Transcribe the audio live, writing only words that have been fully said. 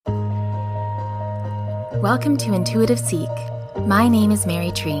Welcome to Intuitive Seek. My name is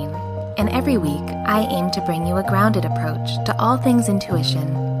Mary Treen, and every week I aim to bring you a grounded approach to all things intuition.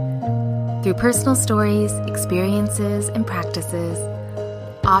 Through personal stories, experiences, and practices,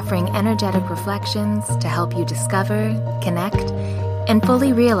 offering energetic reflections to help you discover, connect, and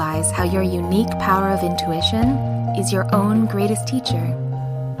fully realize how your unique power of intuition is your own greatest teacher.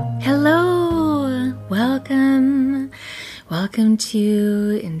 Hello! Welcome! Welcome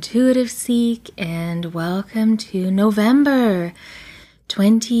to Intuitive Seek, and welcome to November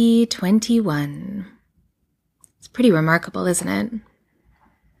 2021. It's pretty remarkable, isn't it?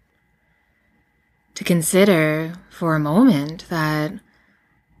 To consider for a moment that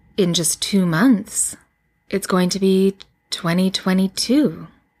in just 2 months, it's going to be 2022.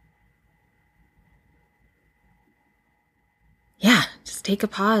 Yeah, just take a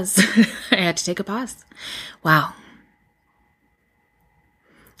pause. I had to take a pause. Wow.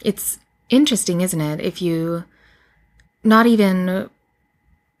 It's interesting, isn't it? If you, not even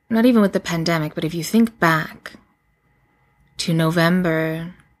with the pandemic, but if you think back to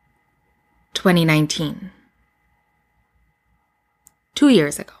November 2019, 2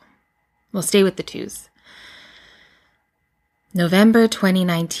 years ago, we'll stay with the twos. November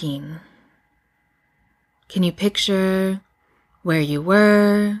 2019. Can you picture where you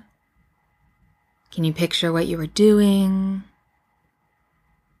were? Can you picture what you were doing?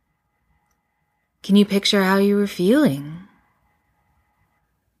 Can you picture how you were feeling?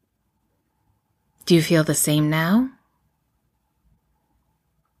 Do you feel the same now?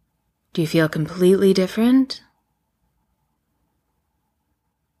 Do you feel completely different?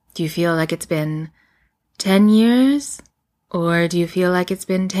 Do you feel like it's been 10 years, or do you feel like it's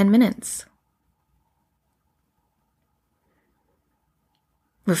been 10 minutes?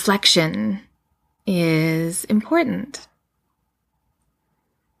 Reflection is important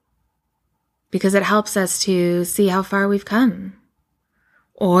because it helps us to see how far we've come,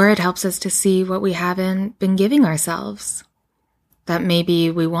 or it helps us to see what we haven't been giving ourselves that maybe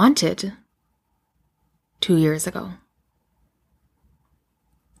we wanted 2 years ago.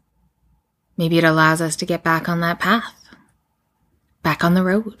 Maybe it allows us to get back on that path, back on the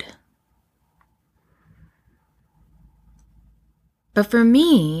road. But for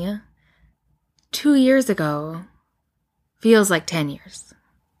me, 2 years ago feels like 10 years.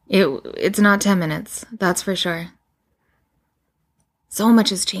 It's not 10 minutes, that's for sure. So much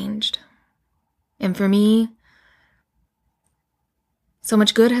has changed. And for me, so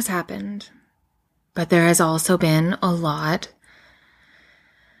much good has happened. But there has also been a lot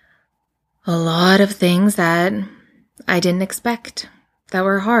of things that I didn't expect, that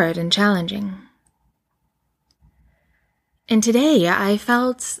were hard and challenging. And today I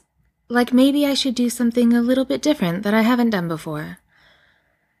felt like maybe I should do something a little bit different that I haven't done before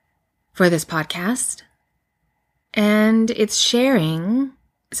for this podcast. And it's sharing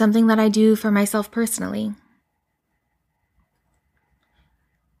something that I do for myself personally.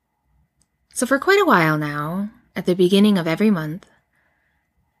 So for quite a while now, at the beginning of every month,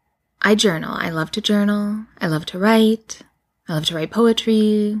 I journal. I love to journal. I love to write. I love to write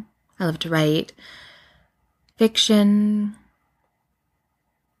poetry. I love to write fiction.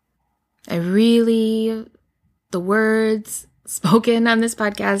 The words spoken on this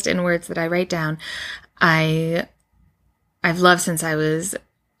podcast and words that I write down, I've loved since I was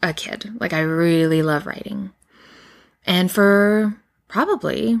a kid. Like, I really love writing. And for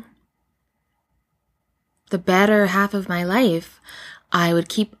probably the better half of my life, I would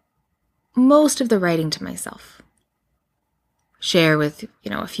keep most of the writing to myself. Share with,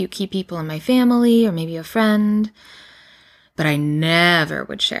 a few key people in my family or maybe a friend. But I never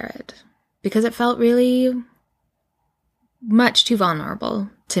would share it because it felt really much too vulnerable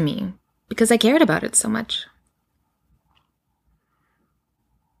to me because I cared about it so much.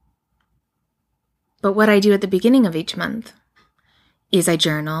 But what I do at the beginning of each month is I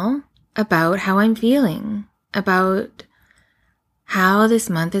journal about how I'm feeling, about how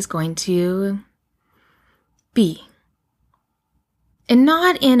this month is going to be. And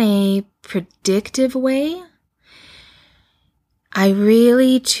not in a predictive way. I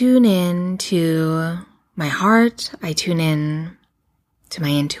really tune in to my heart. I tune in to my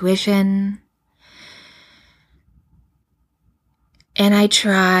intuition. And I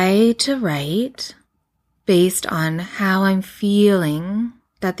try to write based on how I'm feeling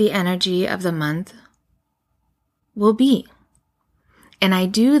that the energy of the month will be. And I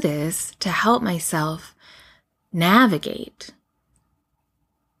do this to help myself navigate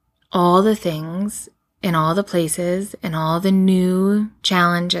all the things in all the places and all the new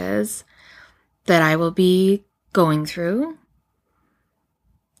challenges that I will be going through.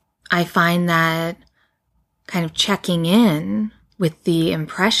 I find that kind of checking in with the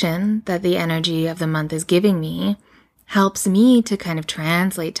impression that the energy of the month is giving me helps me to kind of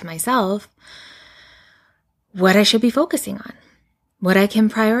translate to myself what I should be focusing on, what I can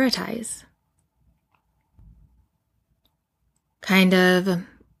prioritize. Kind of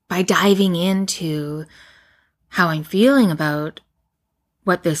by diving into how I'm feeling about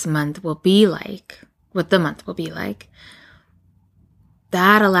what this month will be like, what the month will be like,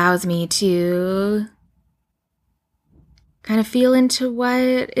 that allows me to kind of feel into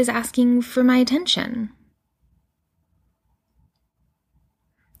what is asking for my attention.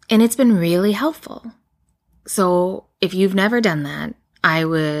 And it's been really helpful. So if you've never done that, I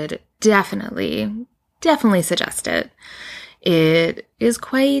would definitely suggest it. It is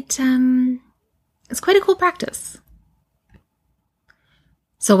quite a cool practice.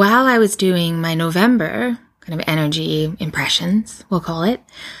 So while I was doing my November kind of energy impressions, we'll call it,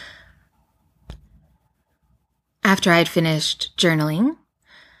 after I'd finished journaling,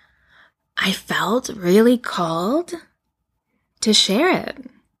 I felt really called to share it.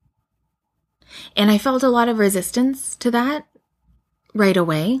 And I felt a lot of resistance to that right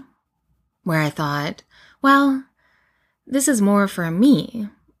away, where I thought, well, this is more for me.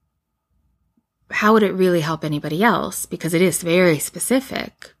 How would it really help anybody else? Because it is very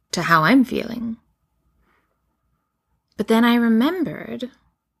specific to how I'm feeling. But then I remembered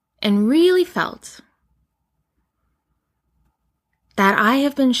and really felt that I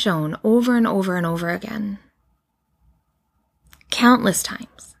have been shown over and over and over again, countless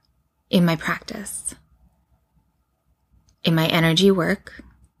times in my practice, in my energy work,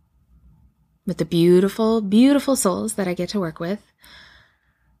 with the beautiful, beautiful souls that I get to work with,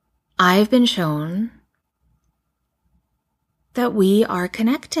 I've been shown that we are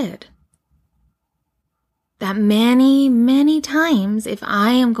connected. That many, many times, if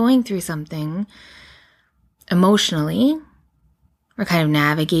I am going through something emotionally, or kind of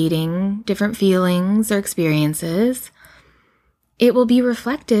navigating different feelings or experiences, it will be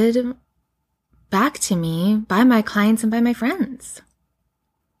reflected back to me by my clients and by my friends.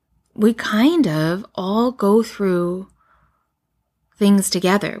 We kind of all go through things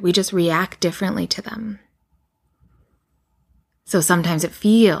together. We just react differently to them. So sometimes it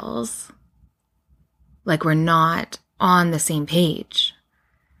feels like we're not on the same page,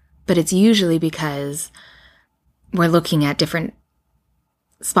 but it's usually because we're looking at different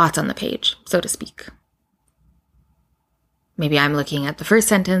spots on the page, so to speak. Maybe I'm looking at the first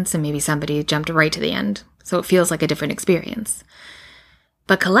sentence and maybe somebody jumped right to the end, so it feels like a different experience.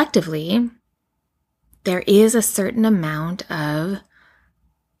 But collectively, there is a certain amount of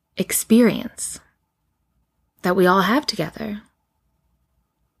experience that we all have together.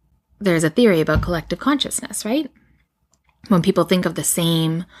 There's a theory about collective consciousness, right? When people think of the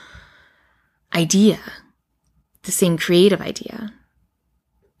same idea, the same creative idea,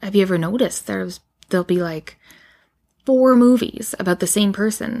 have you ever noticed there'll be like 4 movies about the same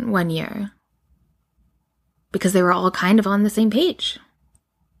person one year because they were all kind of on the same page?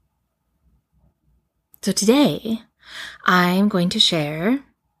 So today, I'm going to share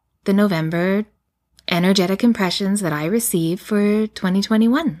the November energetic impressions that I received for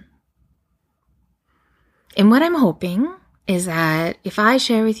 2021. And what I'm hoping is that if I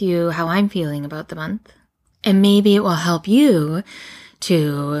share with you how I'm feeling about the month, and maybe it will help you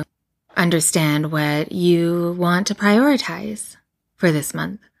to understand what you want to prioritize for this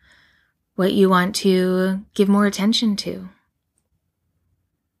month, what you want to give more attention to,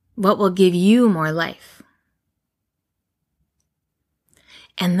 what will give you more life.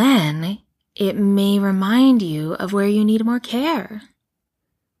 And then it may remind you of where you need more care.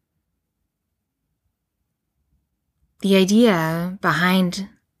 The idea behind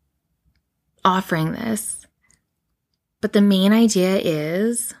offering this, but the main idea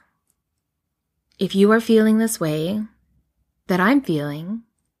is, if you are feeling this way that I'm feeling,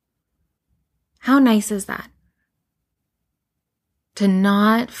 how nice is that? To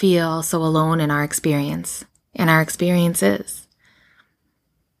not feel so alone in our experience and our experiences.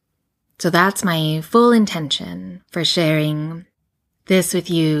 So that's my full intention for sharing this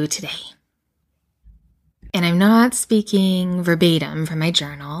with you today. And I'm not speaking verbatim from my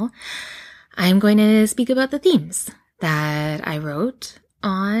journal. I'm going to speak about the themes that I wrote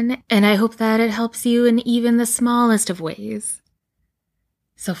on, and I hope that it helps you in even the smallest of ways.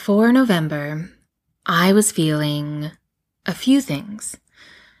 So for November, I was feeling a few things,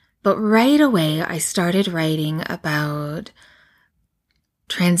 but right away I started writing about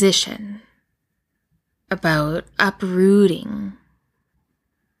transition, about uprooting,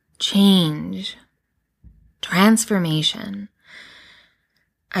 change, transformation.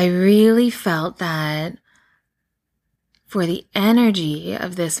 I really felt that for the energy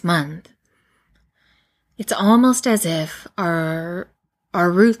of this month, it's almost as if our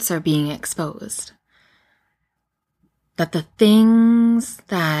roots are being exposed. That the things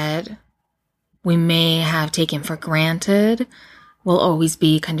that we may have taken for granted will always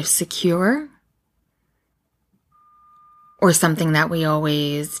be kind of secure, or something that we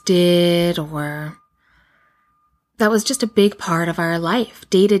always did, or that was just a big part of our life,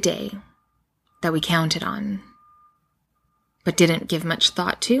 day to day, that we counted on, but didn't give much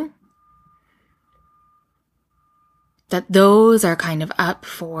thought to. That those are kind of up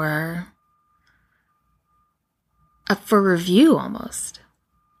for review almost.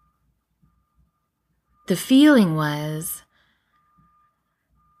 The feeling was,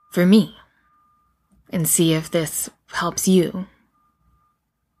 for me, and see if this helps you,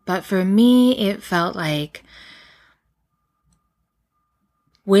 but for me it felt like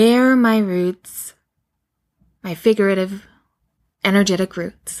where my roots, my figurative, energetic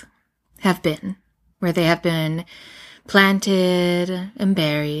roots have been, where they have been planted and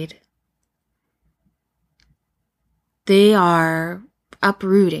buried, they are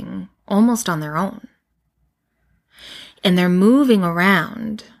uprooting almost on their own. And they're moving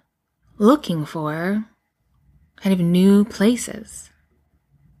around, looking for kind of new places,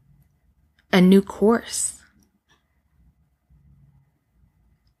 a new course.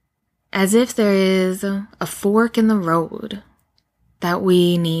 As if there is a fork in the road that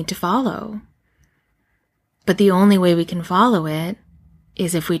we need to follow. But the only way we can follow it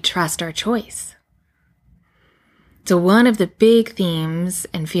is if we trust our choice. So one of the big themes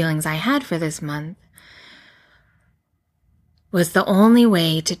and feelings I had for this month was the only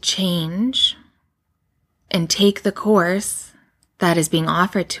way to change and take the course that is being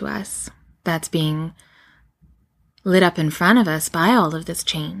offered to us, that's being lit up in front of us by all of this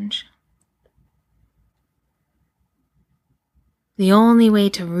change. The only way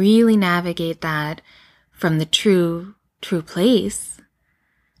to really navigate that from the true place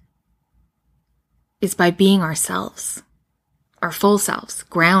is by being ourselves, our full selves,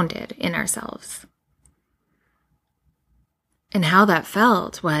 grounded in ourselves. And how that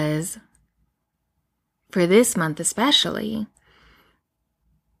felt was, for this month especially,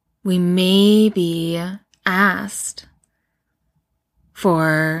 we may be asked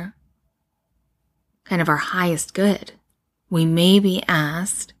for kind of our highest good. We may be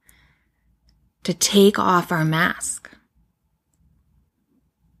asked to take off our mask,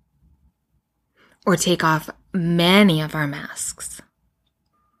 or take off many of our masks.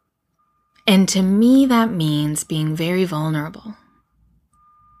 And to me, that means being very vulnerable.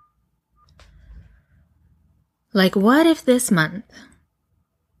 Like, what if this month,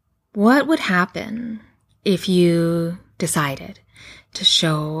 what would happen if you decided to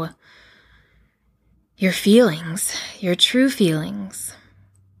show your feelings, your true feelings,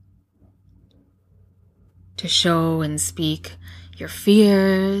 to show and speak your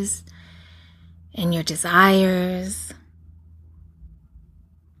fears and your desires?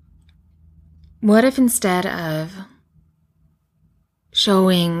 What if instead of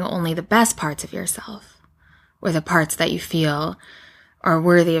showing only the best parts of yourself, or the parts that you feel are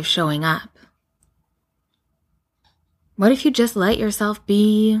worthy of showing up, what if you just let yourself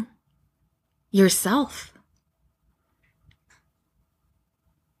be yourself?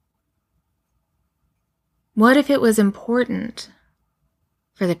 What if it was important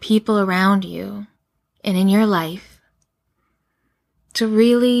for the people around you and in your life to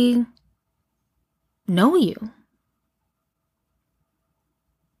really know you?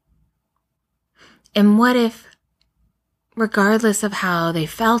 And what if, regardless of how they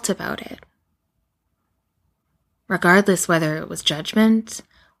felt about it, regardless whether it was judgment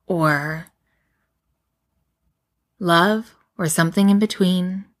or love or something in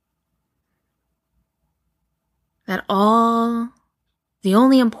between, that the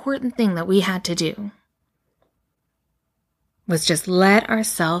only important thing that we had to do was just let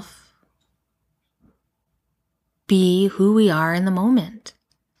ourselves be who we are in the moment,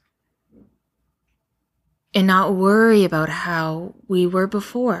 and not worry about how we were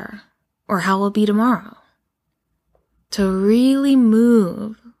before or how we'll be tomorrow. To really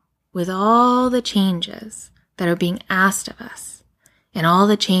move with all the changes that are being asked of us and all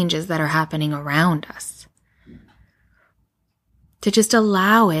the changes that are happening around us. To just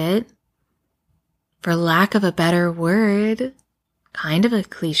allow it, for lack of a better word, kind of a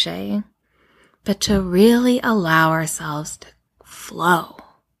cliche, but to really allow ourselves to flow,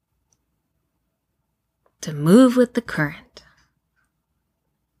 to move with the current,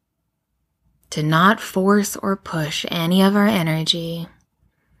 to not force or push any of our energy,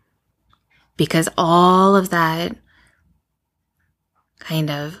 because all of that kind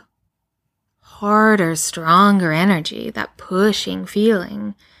of harder, stronger energy, that pushing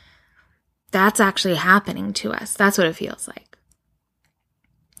feeling, that's actually happening to us. That's what it feels like.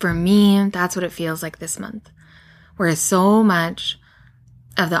 For me, that's what it feels like this month. Where so much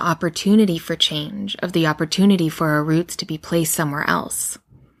of the opportunity for change, of the opportunity for our roots to be placed somewhere else,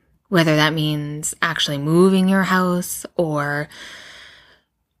 whether that means actually moving your house or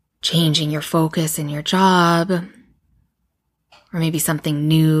changing your focus in your job, or maybe something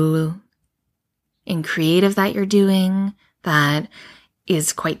new and creative that you're doing that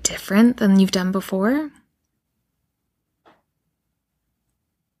is quite different than you've done before.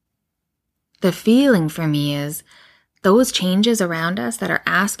 The feeling for me is those changes around us that are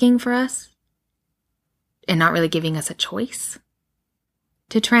asking for us and not really giving us a choice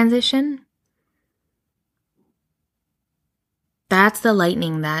to transition. That's the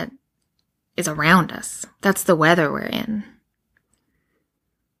lightning that is around us. That's the weather we're in.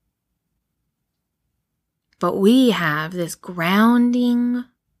 But we have this grounding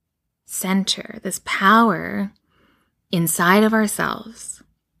center, this power inside of ourselves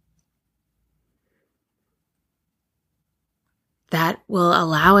that will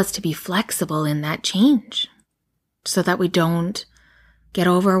allow us to be flexible in that change so that we don't get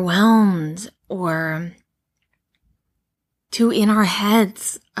overwhelmed or too in our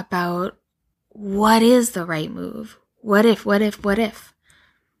heads about what is the right move? What if?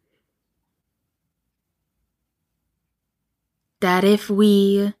 That if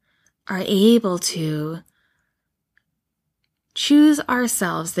we are able to choose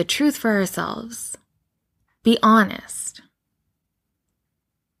ourselves, the truth for ourselves, be honest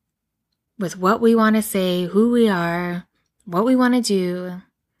with what we want to say, who we are, what we want to do,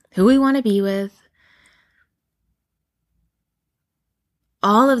 who we want to be with,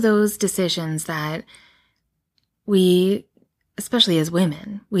 all of those decisions that we, especially as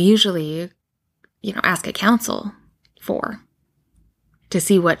women, we usually, ask a counsel for to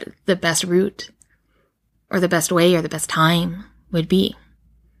see what the best route or the best way or the best time would be.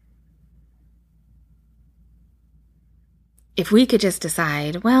 If we could just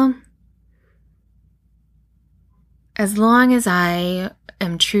decide, well, as long as I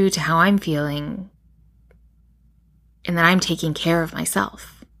am true to how I'm feeling and that I'm taking care of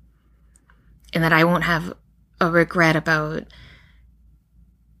myself and that I won't have a regret about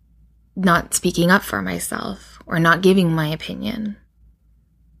not speaking up for myself or not giving my opinion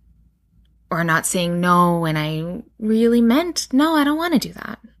or not saying no when I really meant, no, I don't want to do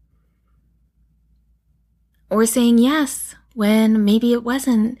that. Or saying yes when maybe it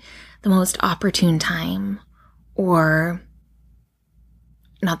wasn't the most opportune time or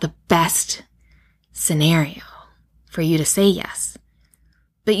not the best scenario for you to say yes.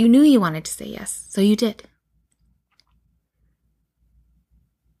 But you knew you wanted to say yes, so you did.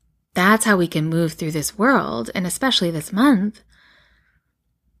 That's how we can move through this world, and especially this month,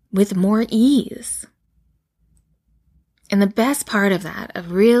 with more ease. And the best part of that,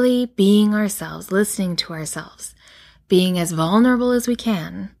 of really being ourselves, listening to ourselves, being as vulnerable as we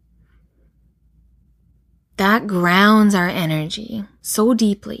can, that grounds our energy so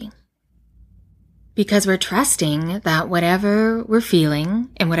deeply because we're trusting that whatever we're feeling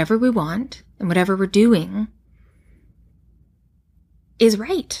and whatever we want and whatever we're doing is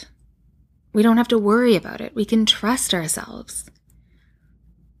right. We don't have to worry about it. We can trust ourselves.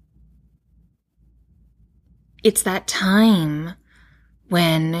 It's that time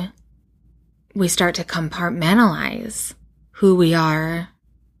when we start to compartmentalize who we are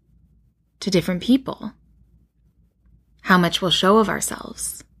to different people, how much we'll show of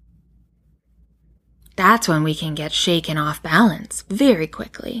ourselves. That's when we can get shaken off balance very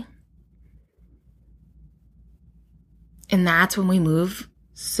quickly. And that's when we move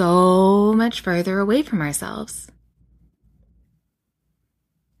so much further away from ourselves.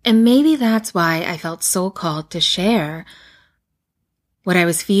 And maybe that's why I felt so called to share what I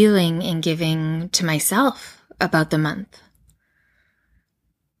was feeling and giving to myself about the month.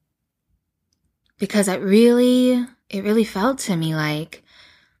 Because it really felt to me like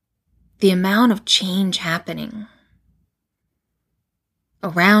the amount of change happening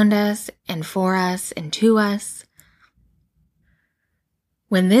around us and for us and to us.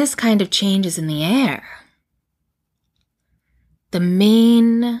 When this kind of change is in the air, the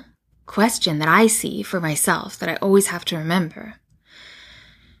main question that I see for myself that I always have to remember,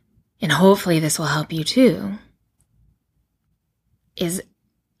 and hopefully this will help you too, is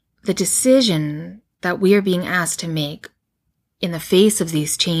the decision that we are being asked to make in the face of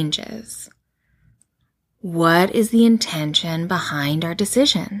these changes. What is the intention behind our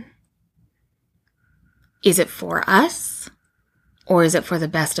decision? Is it for us Or is it for the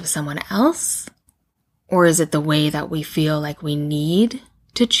best of someone else? Or is it the way that we feel like we need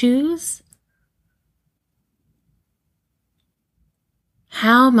to choose?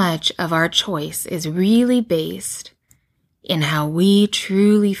 How much of our choice is really based in how we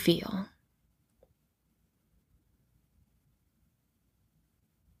truly feel?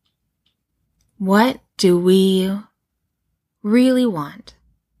 What do we really want?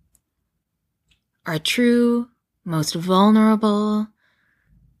 Our true, most vulnerable,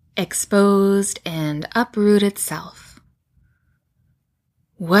 exposed, and uprooted self.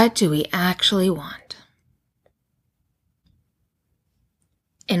 What do we actually want?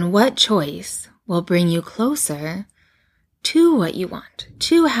 And what choice will bring you closer to what you want,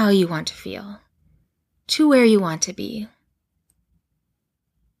 to how you want to feel, to where you want to be?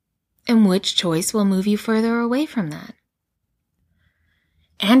 And which choice will move you further away from that?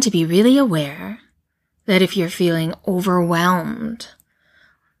 And to be really aware that if you're feeling overwhelmed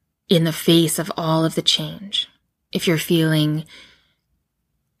in the face of all of the change, if you're feeling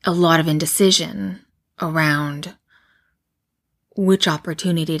a lot of indecision around which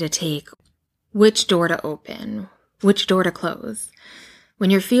opportunity to take, which door to open, which door to close,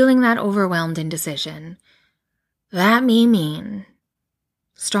 when you're feeling that overwhelmed indecision, that may mean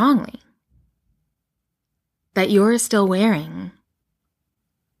strongly that you're still wearing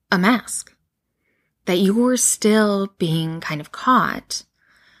a mask, that you're still being kind of caught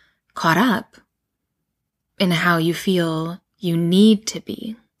up in how you feel you need to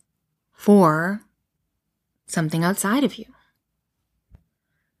be for something outside of you.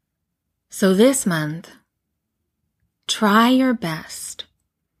 So this month, try your best,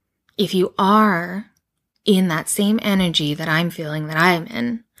 if you are in that same energy that I'm feeling that I'm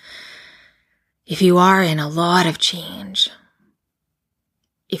in, if you are in a lot of change,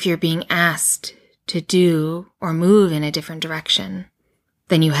 if you're being asked to do or move in a different direction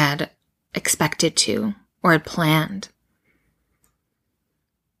than you had expected to or had planned,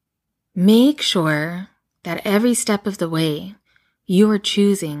 make sure that every step of the way you are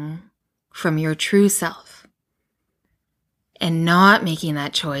choosing from your true self and not making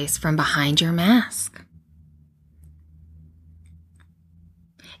that choice from behind your mask.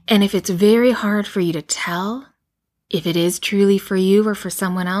 And if it's very hard for you to tell if it is truly for you or for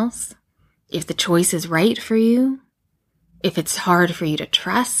someone else, if the choice is right for you, if it's hard for you to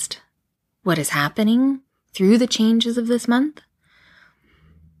trust what is happening through the changes of this month,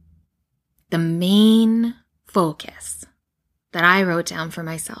 the main focus that I wrote down for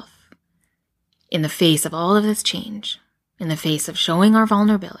myself in the face of all of this change, in the face of showing our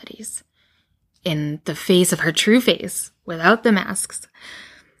vulnerabilities, in the face of our true face without the masks,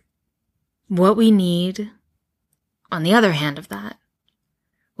 what we need, on the other hand of that,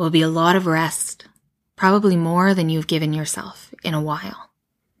 will be a lot of rest, probably more than you've given yourself in a while.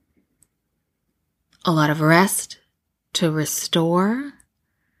 A lot of rest to restore,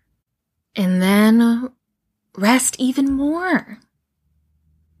 and then rest even more.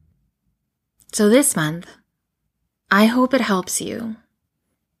 So this month, I hope it helps you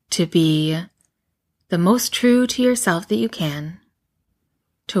to be the most true to yourself that you can,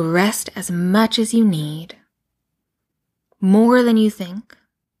 to rest as much as you need, more than you think,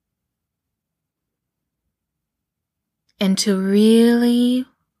 and to really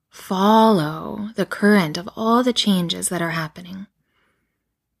follow the current of all the changes that are happening,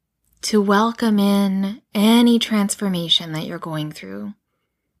 to welcome in any transformation that you're going through,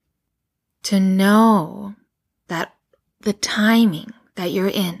 to know that the timing that you're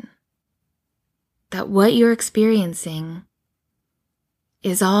in, that what you're experiencing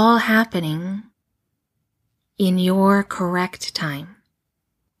is all happening in your correct time.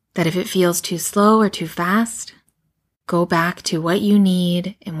 That if it feels too slow or too fast, go back to what you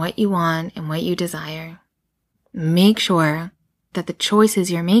need and what you want and what you desire. Make sure that the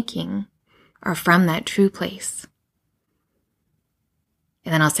choices you're making are from that true place.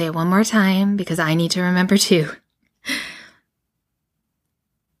 And then I'll say it one more time because I need to remember too.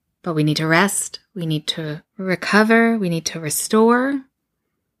 But we need to rest, we need to recover, we need to restore,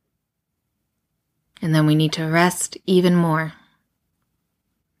 and then we need to rest even more.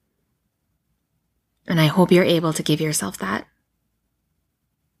 And I hope you're able to give yourself that,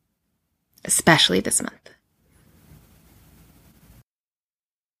 especially this month.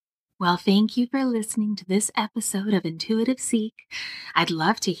 Well, thank you for listening to this episode of Intuitive Seek. I'd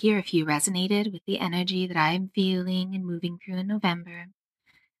love to hear if you resonated with the energy that I'm feeling and moving through in November.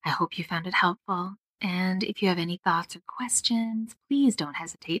 I hope you found it helpful. And if you have any thoughts or questions, please don't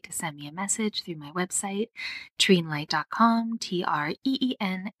hesitate to send me a message through my website, treenlight.com, TREENLIGHT,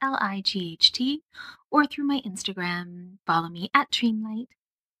 or through my Instagram. Follow me at treenlight.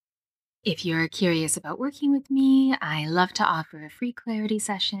 If you're curious about working with me, I love to offer a free clarity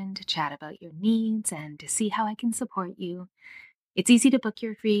session to chat about your needs and to see how I can support you. It's easy to book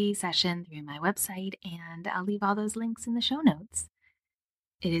your free session through my website, and I'll leave all those links in the show notes.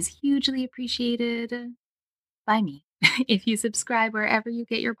 It is hugely appreciated by me if you subscribe wherever you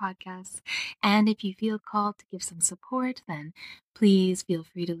get your podcasts. And if you feel called to give some support, then please feel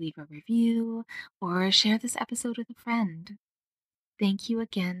free to leave a review or share this episode with a friend. Thank you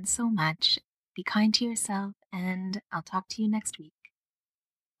again so much. Be kind to yourself, and I'll talk to you next week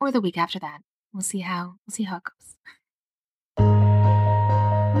or the week after that. We'll see how it goes.